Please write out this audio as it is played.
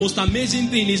Most amazing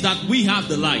thing is that we have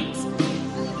the light.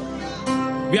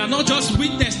 We are not just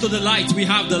witness to the light, we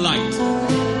have the light.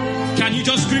 Can you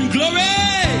just scream glory?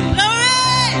 Glory!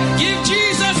 Give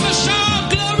Jesus a shout,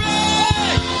 glory!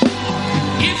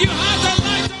 If you have the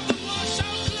light of the world,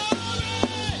 shout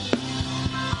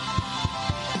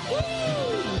glory! Woo!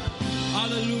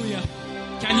 Hallelujah.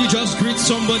 Can you just greet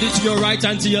somebody to your right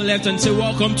and to your left and say,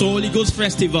 welcome to Holy Ghost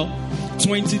Festival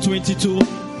 2022.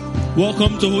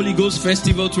 Welcome to Holy Ghost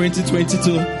Festival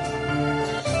 2022.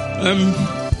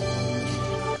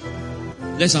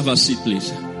 Let's have a seat,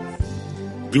 please.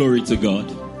 Glory to God.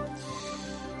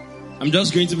 I'm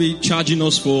just going to be charging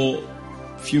us for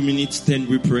a few minutes, then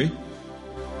we pray.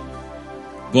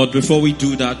 But before we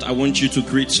do that, I want you to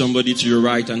greet somebody to your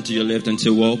right and to your left and say,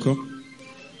 welcome.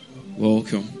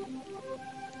 Welcome.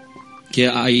 Okay,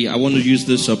 I want to use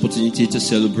this opportunity to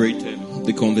celebrate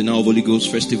the convener of Holy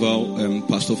Ghost Festival,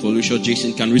 Pastor Folusha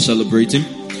Jason. Can we celebrate him?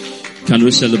 Can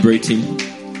we celebrate him?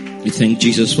 We thank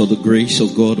Jesus for the grace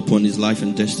of God upon his life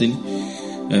and destiny.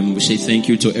 We say thank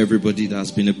you to everybody that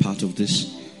has been a part of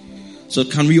this. So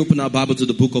can we open our Bible to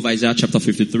the book of Isaiah chapter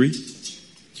 53?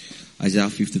 Isaiah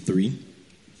 53.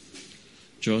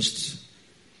 Just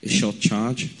a short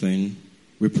charge, then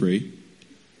we pray.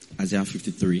 Isaiah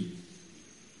 53.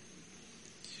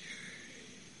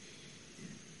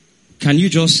 Can you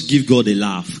just give God a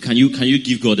laugh? Can you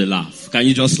give God a laugh? Can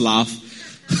you just laugh?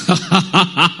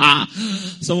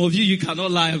 Some of you cannot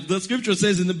laugh. The scripture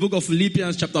says in the book of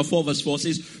Philippians chapter 4 verse 4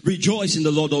 says, rejoice in the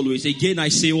Lord always. Again I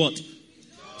say what?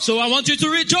 So I want you to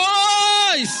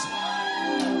rejoice.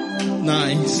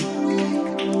 Nice.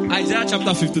 Isaiah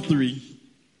chapter 53.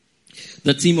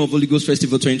 The theme of Holy Ghost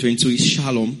Festival 2022 is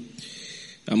Shalom.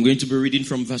 I'm going to be reading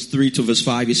from verse 3 to verse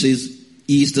 5. It says,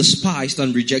 he is despised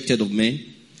and rejected of men,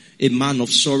 a man of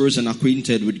sorrows and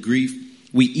acquainted with grief.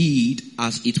 We hid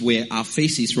as it were our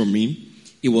faces from him.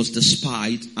 He was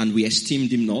despised and we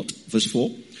esteemed him not. Verse 4.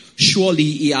 Surely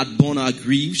he had borne our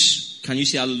griefs. Can you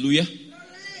say hallelujah?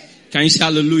 Can you say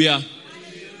hallelujah?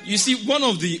 You see, one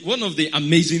of the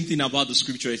amazing thing about the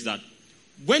scripture is that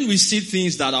when we see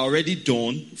things that are already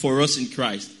done for us in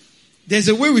Christ, there's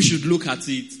a way we should look at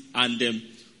it and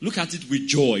look at it with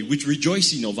joy, with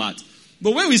rejoicing of heart.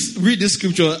 But when we read this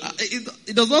scripture,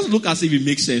 it does not look as if it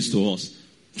makes sense to us.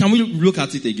 Can we look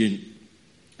at it again?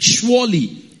 Surely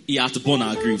he hath borne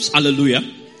our griefs. Hallelujah.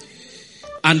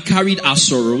 And carried our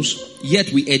sorrows.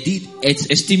 Yet we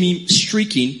esteem him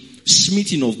stricken,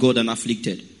 smitten of God and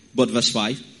afflicted. But verse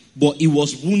 5. But he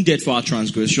was wounded for our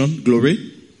transgression.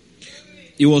 Glory.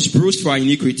 He was bruised for our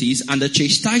iniquities. And the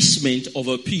chastisement of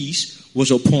our peace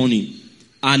was upon him.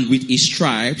 And with his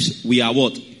stripes we are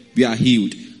what? We are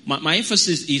healed. My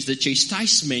emphasis is the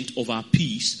chastisement of our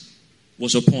peace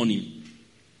was upon him.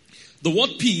 The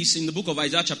word peace in the book of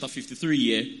Isaiah chapter 53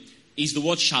 here is the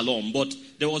word shalom. But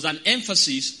there was an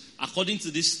emphasis according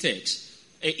to this text.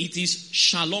 It is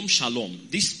shalom, shalom.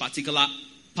 This particular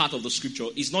part of the scripture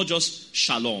is not just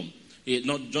shalom.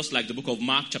 Not just like the book of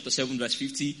Mark chapter 7 verse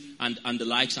 50 and the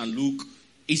likes and Luke.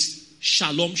 It's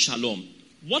shalom, shalom.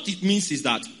 What it means is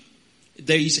that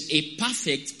there is a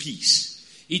perfect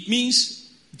peace. It means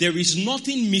there is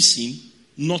nothing missing,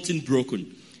 nothing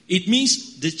broken. It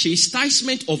means the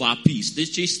chastisement of our peace, the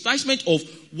chastisement of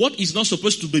what is not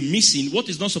supposed to be missing, what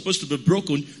is not supposed to be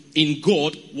broken in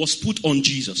God was put on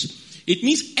Jesus. It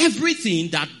means everything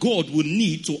that God would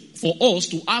need for us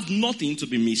to have nothing to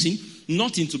be missing,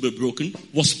 nothing to be broken,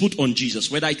 was put on Jesus.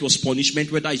 Whether it was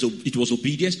punishment, whether it was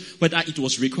obedience, whether it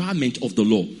was requirement of the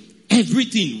law.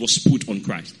 Everything was put on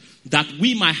Christ. That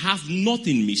we might have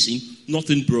nothing missing,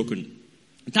 nothing broken.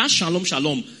 That shalom,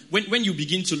 shalom, when you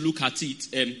begin to look at it,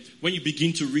 when you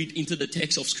begin to read into the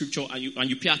text of scripture and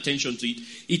you pay attention to it,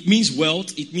 it means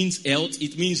wealth, it means health,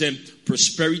 it means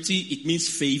prosperity, it means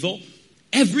favor.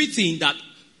 Everything that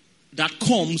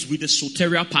comes with the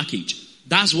soteria package.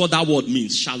 That's what that word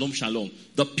means, shalom, shalom.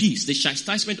 The peace, the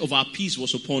chastisement of our peace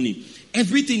was upon him.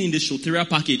 Everything in the soteria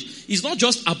package is not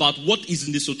just about what is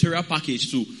in the soteria package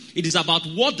too. It is about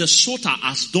what the sota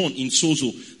has done in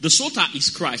sozo. The sota is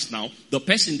Christ now, the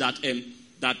person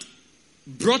that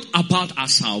brought about our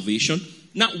salvation.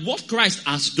 Now, what Christ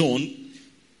has done,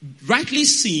 rightly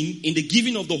seen in the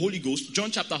giving of the Holy Ghost,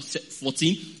 John chapter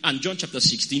 14 and John chapter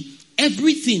 16,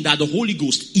 everything that the Holy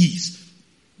Ghost is.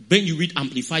 When you read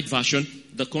Amplified Version,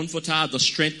 the Comforter, the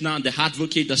Strengthener, the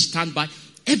Advocate, the Standby,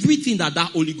 everything that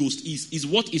Holy Ghost is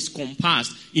what is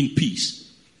compassed in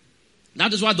peace.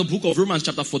 That is why the book of Romans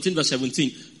chapter 14 verse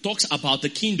 17 talks about the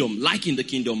kingdom, like in the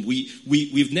kingdom.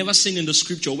 We've never seen in the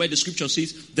scripture where the scripture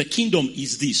says the kingdom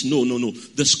is this. No.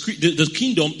 The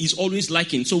kingdom is always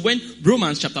likened. So when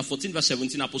Romans chapter 14 verse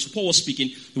 17, Apostle Paul was speaking,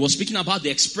 he was speaking about the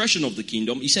expression of the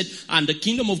kingdom. He said, and the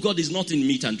kingdom of God is not in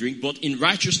meat and drink, but in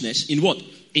righteousness, in what?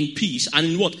 In peace, and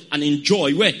in what? And in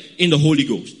joy, where? In the Holy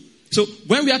Ghost. So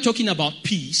when we are talking about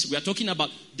peace, we are talking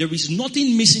about there is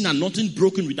nothing missing and nothing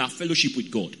broken with our fellowship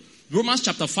with God. Romans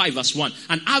chapter 5 verse 1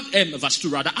 and verse 2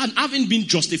 rather, and having been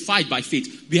justified by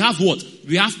faith, we have what?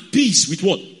 We have peace with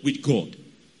what? With God.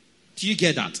 Do you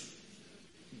get that?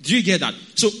 Do you get that?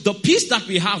 So the peace that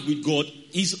we have with God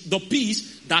is the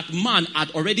peace that man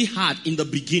had already had in the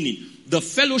beginning. The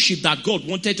fellowship that God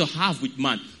wanted to have with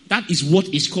man. That is what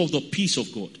is called the peace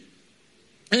of God.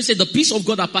 And I said the peace of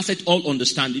God that passeth all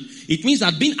understanding. It means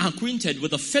that being acquainted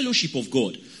with the fellowship of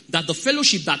God, that the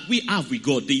fellowship that we have with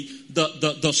God,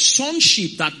 the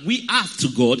sonship that we have to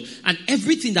God, and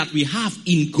everything that we have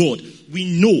in God,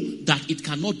 we know that it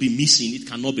cannot be missing, it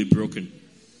cannot be broken.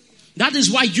 That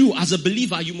is why you, as a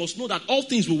believer, you must know that all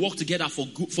things will work together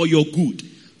for your good.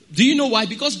 Do you know why?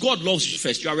 Because God loves you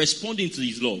first. You are responding to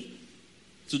His love.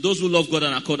 To those who love God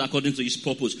and are called according to His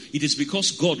purpose, it is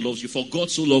because God loves you. For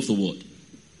God so loved the world.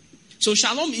 So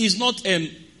shalom is not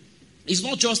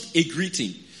just a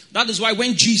greeting. That is why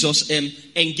when Jesus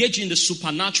engaged in the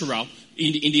supernatural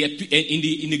in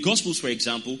the Gospels, for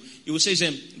example, it will say,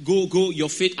 "Go, your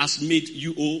faith has made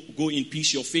you all go in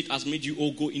peace. Your faith has made you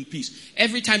all go in peace."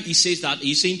 Every time He says that,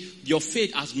 He's saying, "Your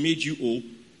faith has made you all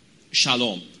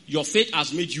shalom." Your faith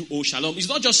has made you all shalom. He's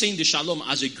not just saying the shalom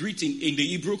as a greeting in the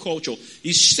Hebrew culture.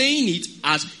 He's saying it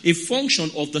as a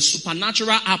function of the supernatural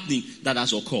happening that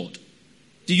has occurred.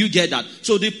 Do you get that?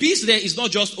 So the peace there is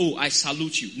not just, I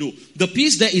salute you. No. The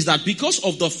peace there is that because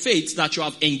of the faith that you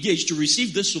have engaged to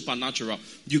receive this supernatural,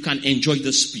 you can enjoy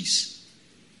this peace.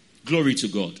 Glory to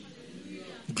God.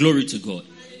 Glory to God.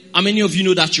 How many of you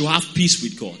know that you have peace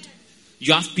with God?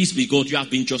 You have peace with God. You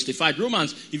have been justified.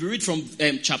 Romans, if you read from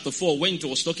chapter 4, when it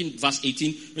was talking, verse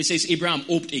 18, it says Abraham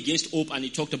hoped against hope, and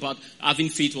he talked about having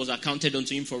faith was accounted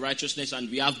unto him for righteousness, and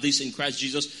we have this in Christ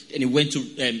Jesus. And he went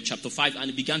to chapter 5,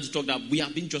 and he began to talk that we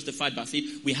have been justified by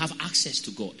faith. We have access to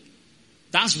God.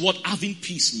 That's what having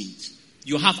peace means.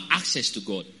 You have access to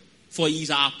God. For He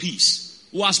is our peace,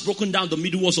 who has broken down the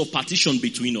middle walls of partition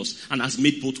between us and has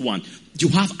made both one. You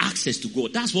have access to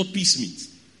God. That's what peace means.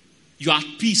 You are at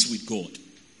peace with God.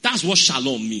 That's what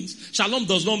shalom means. Shalom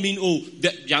does not mean,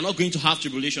 you are not going to have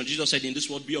tribulation. Jesus said, in this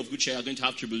world, be of good cheer, you are going to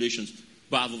have tribulations,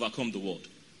 but I have overcome the world.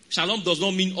 Shalom does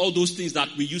not mean all those things that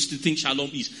we used to think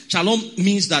shalom is. Shalom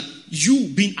means that you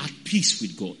being at peace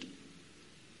with God.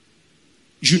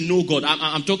 You know God.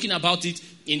 I'm talking about it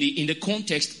in the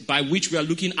context by which we are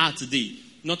looking at today,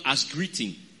 not as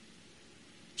greeting.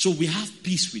 So we have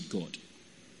peace with God.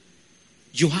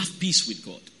 You have peace with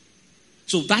God.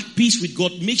 So that peace with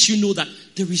God makes you know that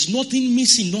there is nothing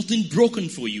missing, nothing broken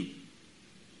for you.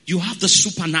 You have the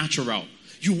supernatural.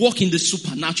 You walk in the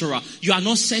supernatural. You are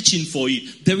not searching for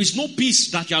it. There is no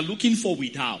peace that you are looking for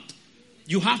without.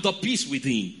 You have the peace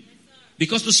within.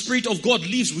 Because the Spirit of God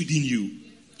lives within you.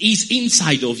 He's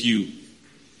inside of you.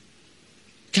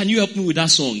 Can you help me with that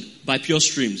song by Pure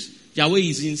Streams? Yahweh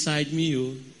is inside me.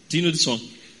 Oh. Do you know the song?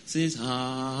 Says,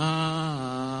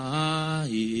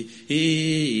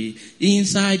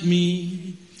 inside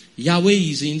me. Yahweh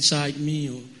is inside me.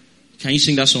 Oh. Can you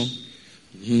sing that song?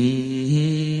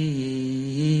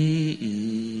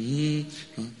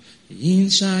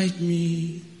 Inside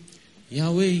me.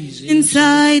 Yahweh is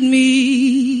inside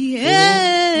me.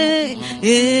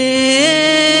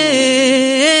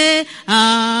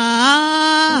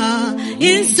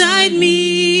 Inside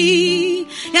me.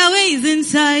 Yahweh is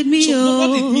inside me. So what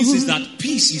it means is that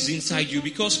peace is inside you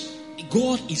because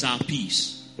God is our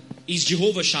peace. He's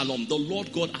Jehovah Shalom, the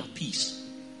Lord God our peace.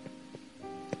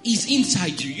 He's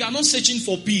inside you. You are not searching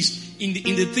for peace in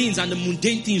the things and the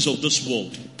mundane things of this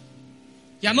world.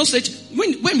 You are not searching.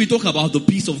 When we talk about the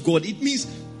peace of God, it means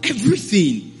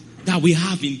everything that we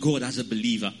have in God as a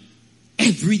believer.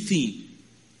 Everything.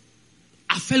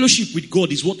 Our fellowship with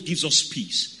God is what gives us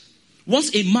peace.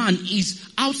 Once a man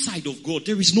is outside of God,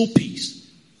 there is no peace.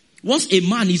 Once a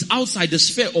man is outside the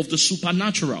sphere of the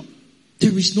supernatural,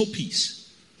 there is no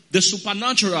peace. The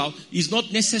supernatural is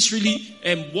not necessarily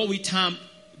what we term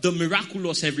the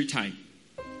miraculous every time.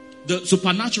 The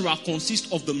supernatural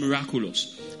consists of the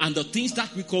miraculous and the things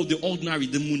that we call the ordinary,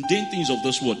 the mundane things of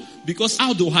this world. Because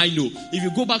how do I know? If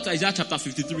you go back to Isaiah chapter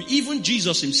 53, even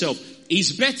Jesus himself,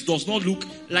 his birth does not look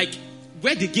like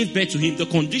where they gave birth to him, the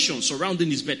conditions surrounding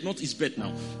his birth, not his birth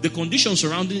now, the conditions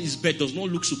surrounding his birth does not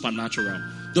look supernatural,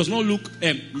 does not look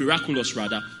miraculous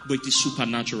rather, but it is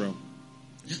supernatural.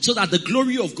 So that the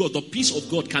glory of God, the peace of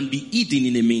God can be hidden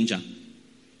in a manger.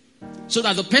 So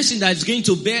that the person that is going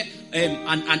to bear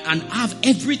and have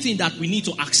everything that we need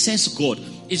to access God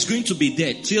is going to be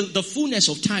there till the fullness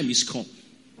of time is come.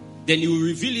 Then he will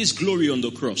reveal his glory on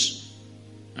the cross.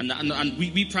 And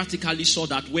we practically saw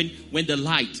that when the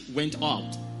light went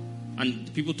out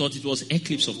and people thought it was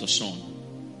eclipse of the sun.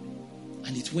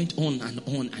 And it went on and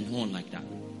on and on like that.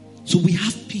 So we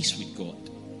have peace with God.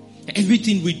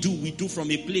 Everything we do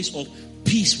from a place of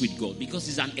peace with God, because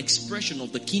it's an expression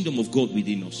of the kingdom of God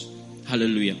within us.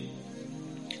 Hallelujah.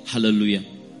 Hallelujah.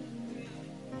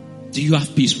 Do you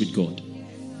have peace with God?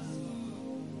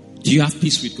 Do you have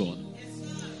peace with God?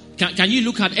 Can you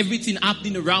look at everything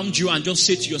happening around you and just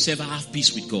say to yourself, I have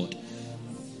peace with God?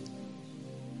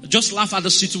 Just laugh at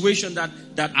the situation that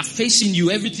are facing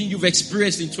you, everything you've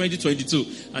experienced in 2022,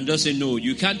 and just say, no,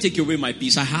 you can't take away my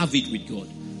peace. I have it with God.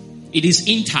 It is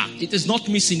intact. It is not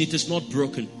missing. It is not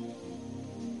broken.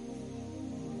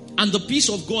 And the peace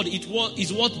of God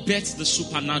is what births the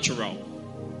supernatural.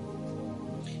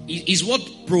 It is what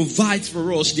provides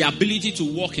for us the ability to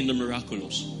walk in the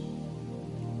miraculous.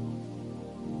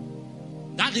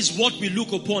 That is what we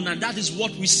look upon, and that is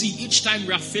what we see each time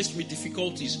we are faced with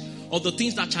difficulties or the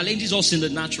things that challenges us in the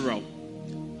natural.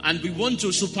 And we want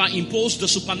to superimpose the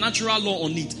supernatural law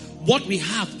on it. What we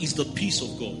have is the peace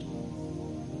of God.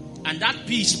 And that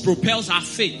peace propels our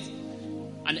faith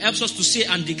and helps us to say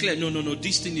and declare, no,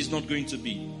 this thing is not going to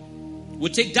be.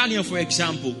 We'll take Daniel for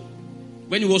example.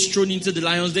 When he was thrown into the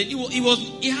lions, then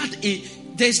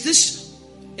there's this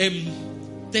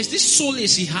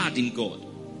solace he had in God.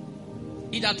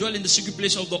 He that dwell in the secret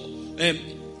place of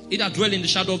he that dwell in the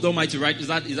shadow of the Almighty, right? Is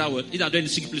that what? He that dwell in the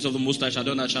secret place of the Most High shall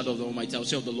dwell in the shadow of the Almighty. I will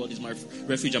say of the Lord is my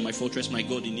refuge and my fortress, my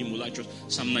God, in him will I trust.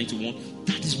 Psalm 91.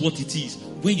 That is what it is.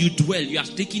 When you dwell, you are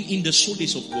taking in the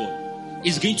solace of God.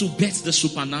 It's going to birth the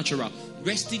supernatural.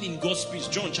 Resting in God's peace.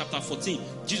 John chapter 14.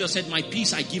 Jesus said, my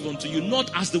peace I give unto you, not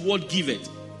as the world giveth.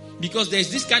 Because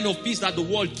there's this kind of peace that the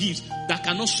world gives that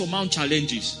cannot surmount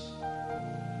challenges.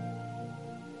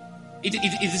 It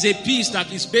is a peace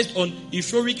that is based on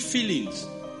euphoric feelings.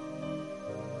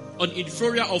 On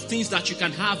euphoria of things that you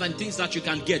can have and things that you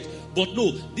can get. But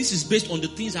no, this is based on the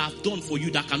things I have done for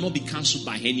you that cannot be cancelled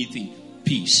by anything.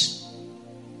 Peace.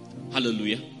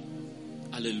 Hallelujah.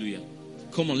 Hallelujah.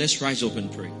 Come on, let's rise up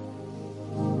and pray.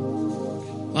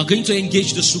 We're going to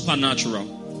engage the supernatural.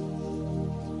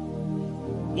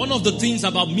 One of the things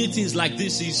about meetings like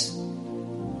this is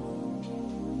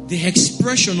the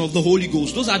expression of the Holy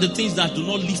Ghost. Those are the things that do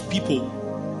not leave people.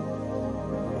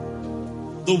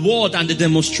 The word and the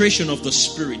demonstration of the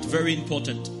Spirit. Very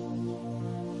important.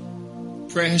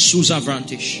 Prayer Susa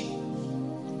Vantage.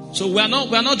 So we are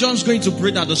not just going to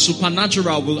pray that the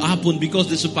supernatural will happen because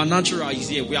the supernatural is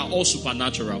here. We are all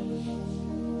supernatural.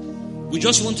 We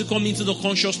just want to come into the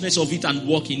consciousness of it and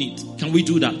walk in it. Can we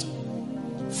do that?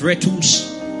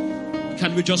 Fretus.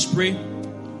 Can we just pray?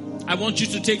 I want you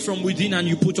to take from within and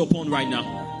you put upon right now.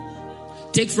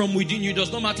 Take from within you. It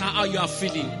does not matter how you are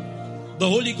feeling. The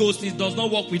Holy Ghost does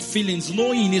not work with feelings.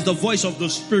 Knowing is the voice of the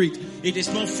Spirit. It is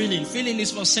not feeling. Feeling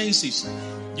is for senses.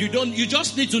 You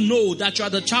just need to know that you are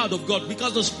the child of God,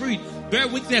 because the Spirit bear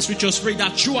witness with your spirit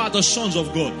that you are the sons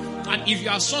of God. And if you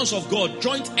are sons of God,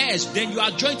 joint heirs, then you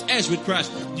are joint heirs with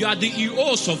Christ. You are the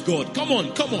eos of God. Come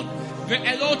on.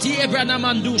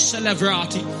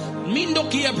 Mindo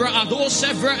kiebra ado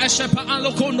sever eshepa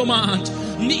alokondomant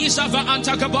ni isava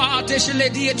antakaba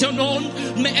atesledieton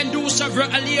me endu sever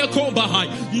aliakobahai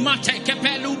mate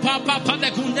kepelu papa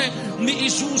palekune mi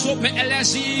isuzo pe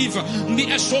elesiv mi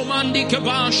esomandi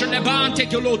kebash lebante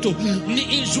keloto ni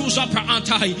izuza pa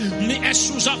antai mi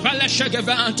esuza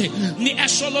paleshegevante ni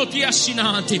esolotia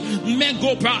sinanti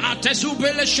mengo pra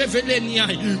atezubele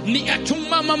cheveleniai ni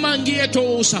etuma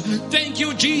mangietosa. Thank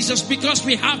you, Jesus, because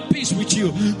we have peace with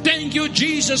you. Thank you,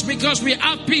 Jesus, because we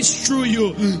have peace through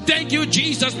you. Thank you,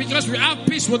 Jesus, because we have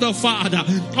peace with the Father.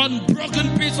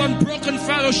 Unbroken peace, unbroken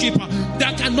fellowship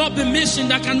that cannot be missing,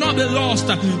 that cannot be lost.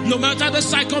 No matter the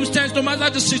circumstance, no matter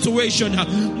the situation,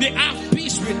 we have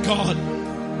peace with God.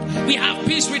 We have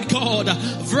peace with God.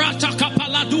 So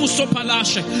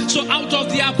out of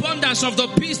the abundance of the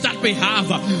peace that we have,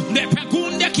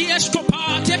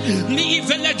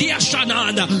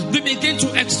 we begin to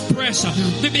express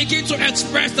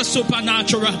the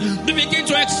supernatural. We begin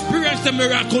to experience the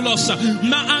miraculous.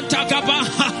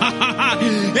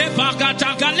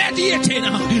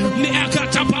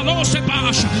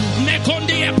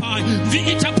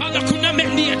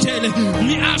 mietele,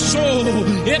 mi aso,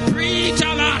 e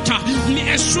pritalata, mi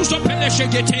esuso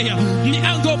peleshegetea, mi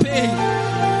angope,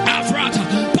 avrata,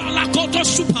 palakoto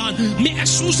supan, mi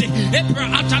esuse, ebra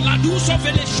ataladuso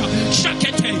velesha,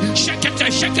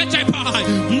 shakete pai,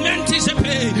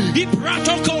 mentisepe,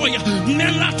 ibrato koya,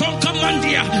 melaton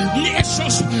kamandia, mi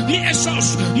esos,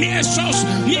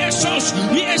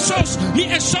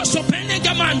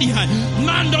 penegamandia,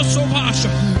 mando sobasha,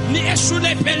 mi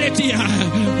esule peletia,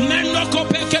 mendo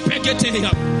kopeke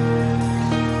pegetea,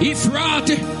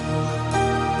 ifrate,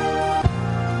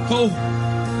 oh,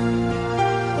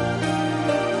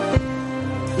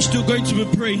 we're still going to be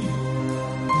praying.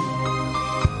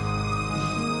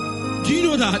 Do you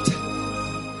know that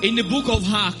in the book of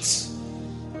Acts,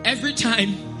 every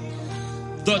time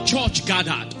the church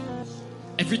gathered,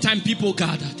 every time people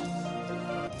gathered,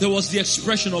 there was the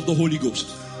expression of the Holy Ghost?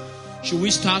 Should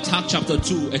we start Acts chapter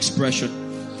 2, expression?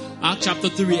 Acts chapter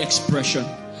 3, expression.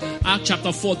 Acts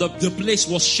chapter 4, the place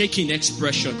was shaking,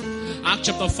 expression. Acts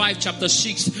chapter 5, chapter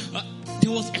 6,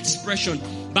 there was expression.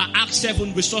 By Acts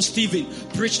 7, we saw Stephen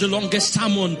preach the longest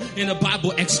sermon in the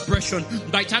Bible, expression.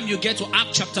 By the time you get to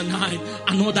Acts chapter 9,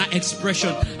 another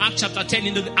expression. Acts chapter 10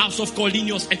 in the house of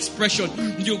Cornelius, expression.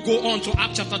 You go on to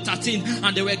Acts chapter 13,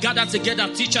 and they were gathered together,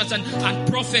 teachers and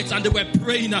prophets, and they were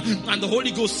praying. And the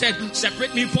Holy Ghost said,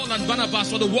 separate me, Paul and Barnabas,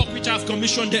 for the work which I have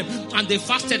commissioned them. And they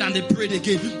fasted and they prayed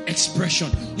again,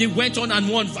 expression. He went on and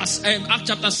on. Verse Acts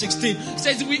chapter 16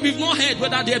 says, we've not heard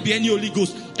whether there be any Holy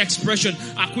Ghost, expression.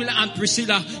 Aquila and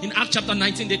Priscilla in Acts chapter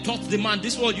 19, they taught the man,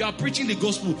 this word, you are preaching the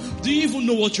gospel. Do you even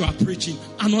know what you are preaching?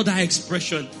 Another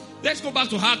expression. Let's go back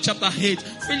to Acts chapter 8.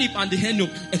 Philip and the Enoch,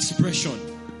 expression.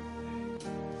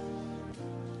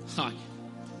 Hi.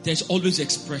 There's always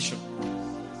expression.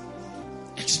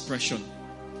 Expression.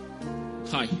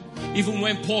 Hi. Even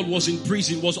when Paul was in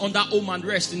prison, was under home and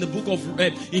rest in the book of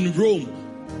in Rome.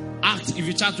 Acts, if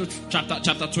you start to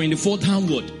chapter 24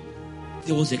 downward,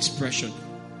 there was expression.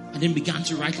 And then began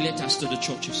to write letters to the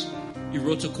churches. He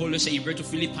wrote to Colossae, he wrote to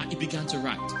Philippi, he began to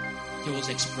write. There was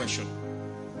expression.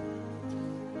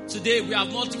 Today we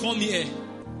have not come here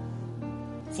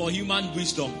for human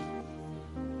wisdom.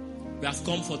 We have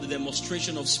come for the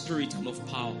demonstration of spirit and of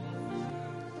power.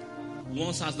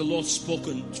 Once has the Lord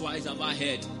spoken, twice have I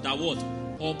heard that what?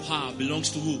 All power belongs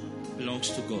to who? Belongs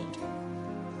to God.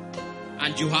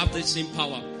 And you have the same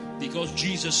power because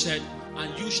Jesus said,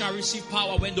 and you shall receive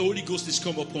power when the Holy Ghost is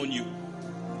come upon you.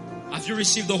 Have you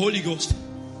received the Holy Ghost?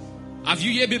 Have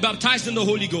you yet been baptized in the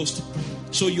Holy Ghost?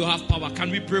 So you have power. Can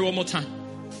we pray one more time?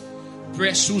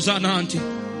 Pray Susanante.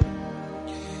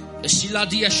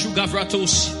 Esiladia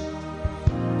Sugavratos.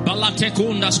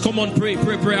 Balatekundas. Come on, pray.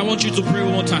 I want you to pray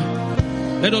one more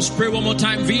time. Let us pray one more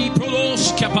time. Vi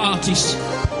prolos capatis.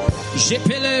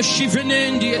 Jepele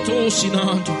shivenendi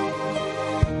etosinanto.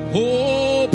 Oh.